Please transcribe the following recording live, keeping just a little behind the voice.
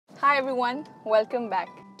Hi everyone, welcome back.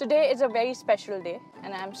 Today is a very special day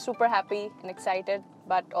and I'm super happy and excited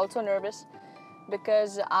but also nervous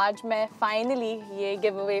because आज मैं finally ये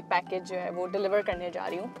giveaway package जो है वो deliver करने जा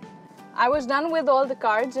रही हूँ. I was done with all the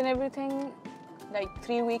cards and everything like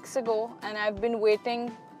 3 weeks ago and I've been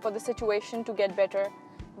waiting for the situation to get better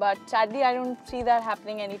but sadly I don't see that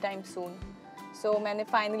happening anytime soon. So मैंने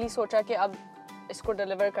finally सोचा कि अब इसको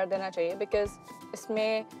deliver कर देना चाहिए because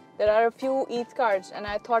इसमें there are a few Eid cards and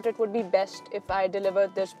I thought it would be best if I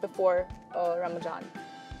delivered this before Ramadan.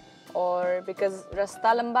 Or because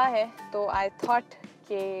rasta lamba hai, तो I thought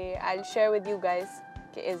कि I'll share with you guys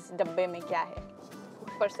कि इस डब्बे में क्या है.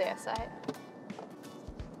 ऊपर से ऐसा है.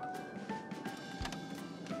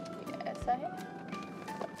 ये ऐसा है.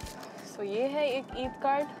 So ये है एक Eid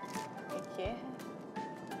card. एक ये है.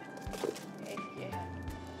 एक ये है.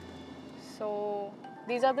 So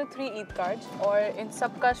These are the 3 Eid cards और इन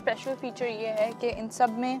सब का स्पेशल फीचर ये है कि इन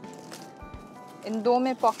सब में इन 2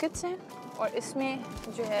 में पॉकेट्स हैं और इसमें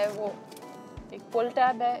जो है वो एक पुल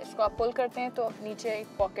टैब है. इसको आप पुल करते हैं तो नीचे एक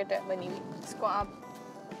पॉकेट है बनी हुई. इसको आप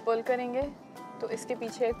पुल करेंगे तो इसके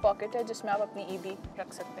पीछे एक पॉकेट है जिसमें आप अपनी ईदी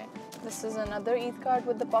रख सकते हैं. This is another Eid card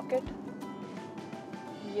with the pocket.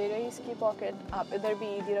 ये रही इसकी पॉकेट. आप इधर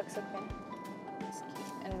भी ईदी रख सकते हैं.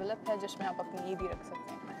 इसकी एनवेलप है जिसमें आप अपनी ईदी रख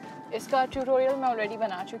सकते हैं. इसका ट्यूटोरियल मैं ऑलरेडी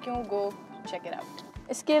बना चुकी हूँ. Go check it out.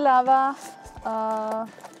 इसके अलावा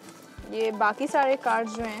ये बाकी सारे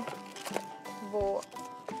कार्ड्स जो हैं वो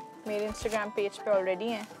मेरे इंस्टाग्राम पेज पे ऑलरेडी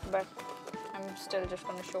हैं but I am still just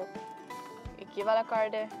gonna show. एक ये वाला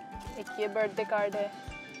कार्ड है, एक ये बर्थडे कार्ड है,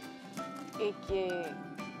 एक ये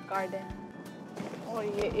कार्ड है और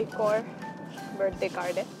ये एक और बर्थडे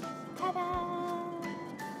कार्ड है.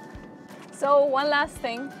 So one last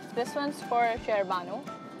thing, this one's for Sherbano.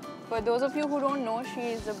 For those of you who don't know, she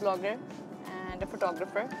is a blogger and a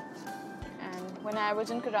photographer. And when I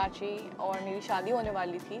was in Karachi और मेरी शादी होने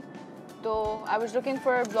वाली थी, तो I was looking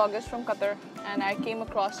for bloggers from Qatar and I came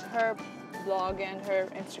across her blog and her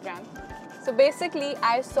Instagram. So basically,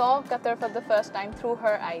 I saw Qatar for the first time through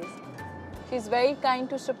her eyes. She's very kind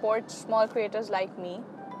to support small creators like me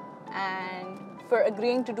and for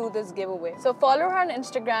agreeing to do this giveaway. So follow her on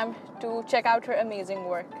Instagram to check out her amazing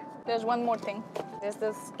work. There's one more thing. There's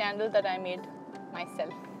this candle that I made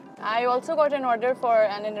myself. I also got an order for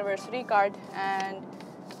an anniversary card and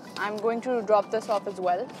I'm going to drop this off as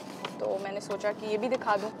well. तो मैंने सोचा कि ये भी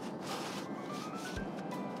दिखा दूँ.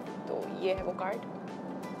 तो ये है वो card.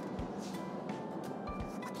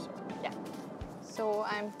 Yeah. So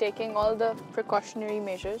I'm taking all the precautionary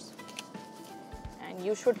measures and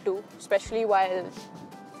you should too, especially while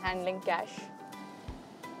handling cash.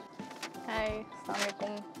 Hi,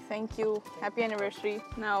 Assalamualaikum. Thank you. Happy anniversary.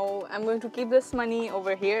 Now I'm going to keep this money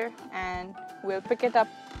over here and we'll pick it up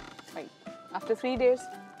like after 3 days.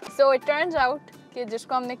 So it turns out कि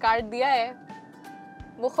जिसको हमने card दिया है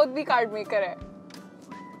वो खुद भी card maker है.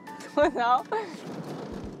 So now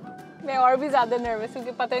मैं और भी ज़्यादा नर्वस हूँ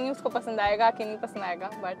कि पता नहीं उसको पसंद आएगा कि नहीं पसंद आएगा.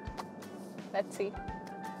 But let's see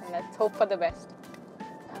and let's hope for the best.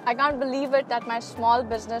 I can't believe it that my small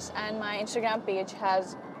business and my Instagram page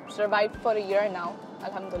has survived for a year now,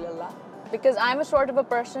 alhamdulillah, because I'm a sort of a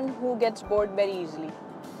person who gets bored very easily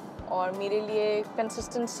और मेरे लिए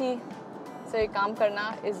consistency से काम करना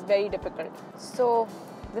is very difficult. So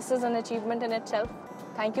this is an achievement in itself.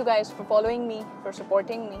 Thank you guys for following me, for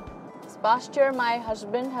supporting me. This past year my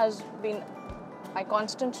husband has been my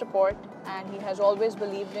constant support and he has always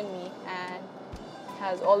believed in me and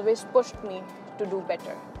has always pushed me to do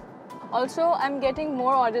better. Also, I'm getting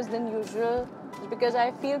more orders than usual because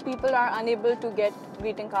I feel people are unable to get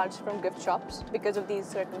greeting cards from gift shops because of these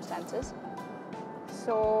circumstances.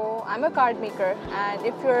 So I'm a card maker and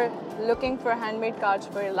if you're looking for handmade cards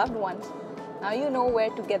for your loved ones, now you know where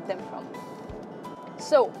to get them from.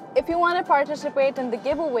 So if you want to participate in the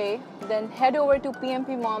giveaway, then head over to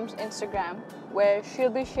PMP Mom's Instagram where she'll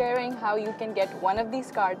be sharing how you can get one of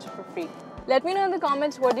these cards for free. Let me know in the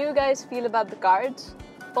comments what do you guys feel about the cards.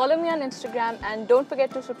 Follow me on Instagram and don't forget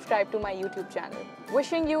to subscribe to my YouTube channel.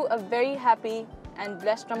 Wishing you a very happy and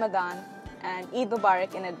blessed Ramadan and Eid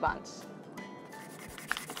Mubarak in advance.